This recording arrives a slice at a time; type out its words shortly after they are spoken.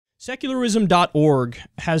Secularism.org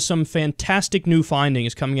has some fantastic new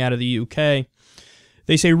findings coming out of the UK.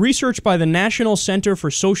 They say research by the National Center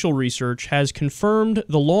for Social Research has confirmed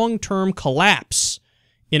the long-term collapse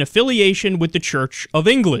in affiliation with the Church of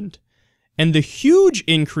England and the huge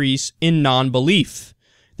increase in non-belief.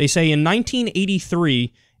 They say in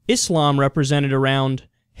 1983, Islam represented around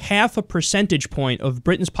half a percentage point of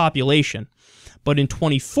Britain's population, but in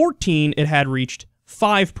 2014, it had reached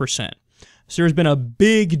 5%. So there's been a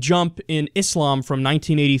big jump in Islam from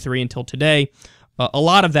 1983 until today. A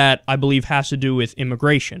lot of that, I believe, has to do with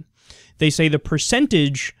immigration. They say the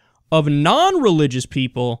percentage of non-religious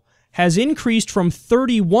people has increased from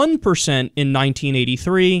 31% in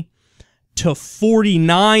 1983 to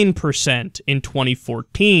 49% in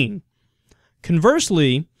 2014.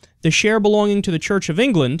 Conversely, the share belonging to the Church of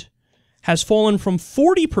England has fallen from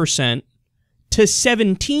 40% to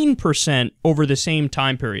 17% over the same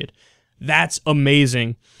time period. That's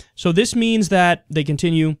amazing. So this means that, they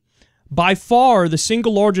continue, by far the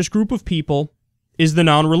single largest group of people is the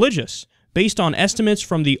non-religious. Based on estimates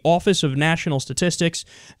from the Office of National Statistics,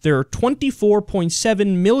 there are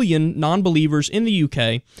 24.7 million non-believers in the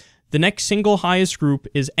UK. The next single highest group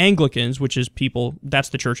is Anglicans, which is people, that's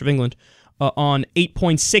the Church of England, on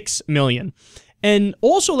 8.6 million. And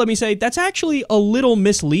also, let me say, that's actually a little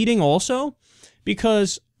misleading also,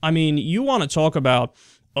 because, I mean, you want to talk about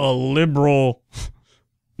a liberal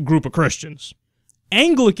group of Christians.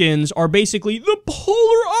 Anglicans are basically the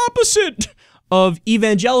polar opposite of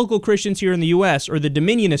evangelical Christians here in the U.S., or the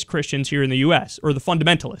Dominionist Christians here in the U.S., or the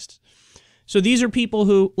fundamentalists. So these are people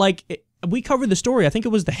who, like, we covered the story, I think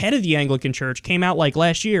it was the head of the Anglican Church came out, like,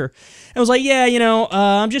 last year, and was like, yeah, you know,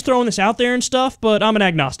 I'm just throwing this out there and stuff, but I'm an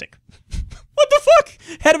agnostic. What the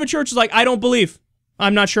fuck? Head of a church is like, I don't believe.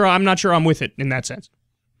 I'm not sure I'm with it in that sense.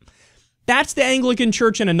 That's the Anglican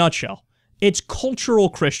Church in a nutshell. It's cultural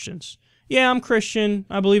Christians. Yeah, I'm Christian,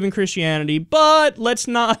 I believe in Christianity, but let's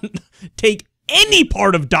not take any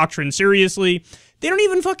part of doctrine seriously. They don't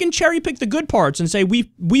even fucking cherry pick the good parts and say, we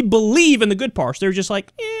believe in the good parts. They're just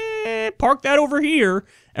like, park that over here,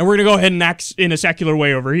 and we're going to go ahead and act in a secular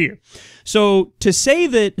way over here. So to say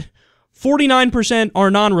that 49%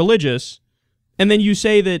 are non-religious, and then you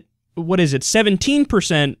say that,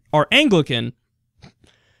 17% are Anglican,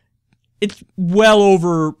 it's well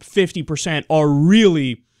over 50% are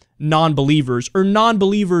really non-believers, or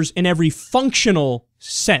non-believers in every functional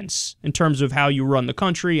sense in terms of how you run the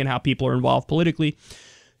country and how people are involved politically.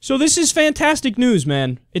 So this is fantastic news,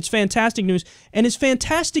 man. It's fantastic news. And it's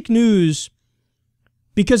fantastic news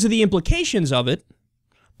because of the implications of it,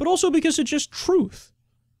 but also because it's just truth.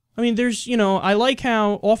 I mean, there's, you know, I like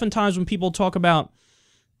how oftentimes when people talk about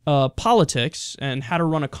politics and how to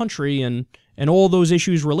run a country and all those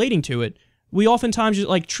issues relating to it, we oftentimes just,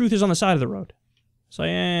 like, truth is on the side of the road. It's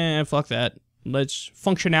like, fuck that.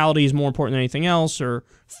 Functionality is more important than anything else, or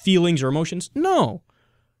feelings or emotions. No.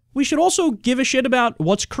 We should also give a shit about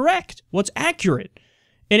what's correct, what's accurate.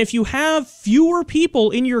 And if you have fewer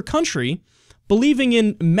people in your country believing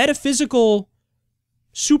in metaphysical,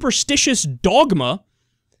 superstitious dogma,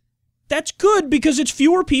 that's good, because it's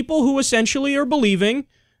fewer people who essentially are believing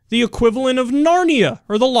the equivalent of Narnia,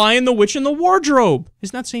 or The Lion, the Witch, and the Wardrobe.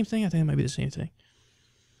 Isn't that the same thing? I think it might be the same thing.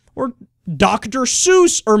 Or Dr.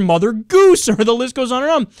 Seuss, or Mother Goose, or the list goes on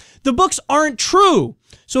and on. The books aren't true.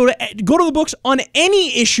 So to go to the books on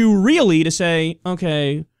any issue, really, to say,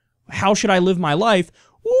 okay, how should I live my life?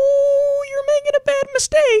 Ooh, you're making a bad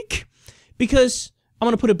mistake. Because, I'm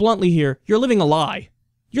going to put it bluntly here, you're living a lie.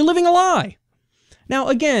 You're living a lie. Now,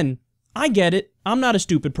 again, I get it. I'm not a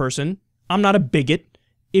stupid person. I'm not a bigot.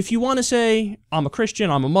 If you want to say, I'm a Christian,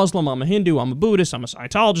 I'm a Muslim, I'm a Hindu, I'm a Buddhist, I'm a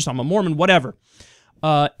Scientologist, I'm a Mormon, whatever,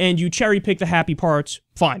 and you cherry pick the happy parts,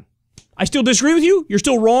 fine. I still disagree with you. You're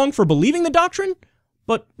still wrong for believing the doctrine,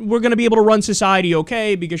 but we're going to be able to run society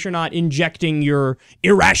okay because you're not injecting your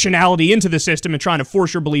irrationality into the system and trying to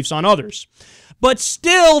force your beliefs on others. But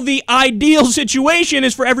still, the ideal situation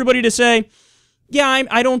is for everybody to say, yeah,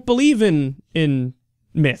 I don't believe in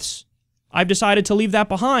myths. I've decided to leave that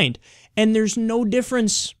behind. And there's no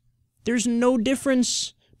difference. There's no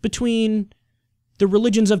difference between the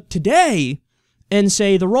religions of today and,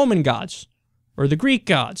 say, the Roman gods, or the Greek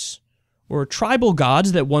gods, or tribal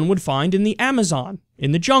gods that one would find in the Amazon,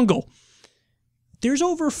 in the jungle. There's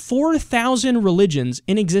over 4,000 religions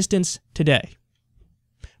in existence today.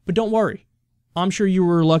 But don't worry. I'm sure you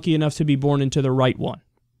were lucky enough to be born into the right one.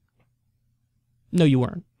 No, you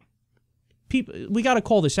weren't. People, we got to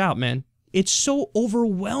call this out, man. It's so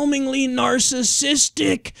overwhelmingly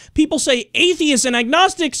narcissistic. People say atheists and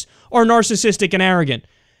agnostics are narcissistic and arrogant.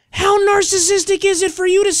 How narcissistic is it for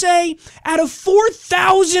you to say, out of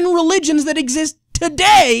 4,000 religions that exist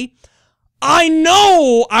today, I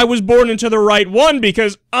know I was born into the right one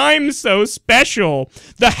because I'm so special.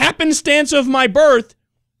 The happenstance of my birth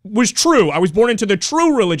was true. I was born into the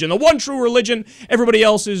true religion, the one true religion. Everybody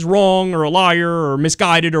else is wrong or a liar or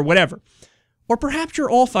misguided or whatever. Or perhaps you're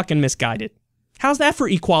all fucking misguided. How's that for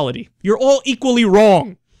equality? You're all equally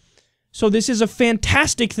wrong. So this is a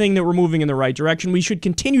fantastic thing that we're moving in the right direction. We should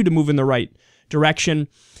continue to move in the right direction.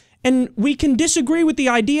 And we can disagree with the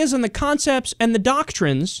ideas and the concepts and the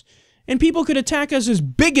doctrines, and people could attack us as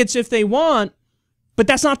bigots if they want, but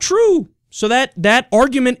that's not true. So that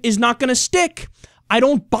argument is not going to stick. I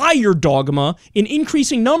don't buy your dogma. In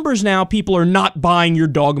increasing numbers now, people are not buying your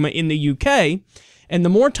dogma in the UK. And the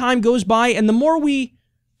more time goes by and the more we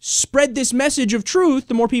spread this message of truth,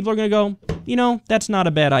 the more people are going to go, you know, that's not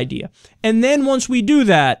a bad idea. And then once we do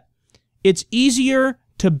that, it's easier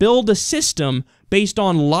to build a system based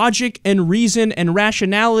on logic and reason and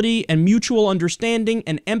rationality and mutual understanding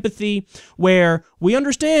and empathy, where we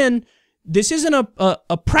understand this isn't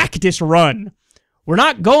a practice run. We're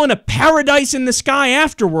not going to paradise in the sky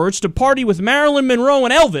afterwards to party with Marilyn Monroe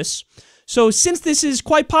and Elvis. So since this is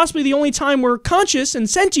quite possibly the only time we're conscious and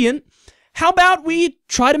sentient, how about we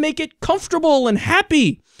try to make it comfortable and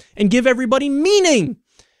happy and give everybody meaning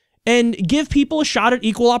and give people a shot at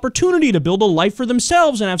equal opportunity to build a life for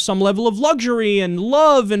themselves and have some level of luxury and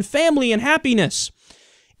love and family and happiness.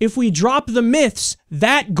 If we drop the myths,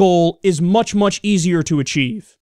 that goal is much, much easier to achieve.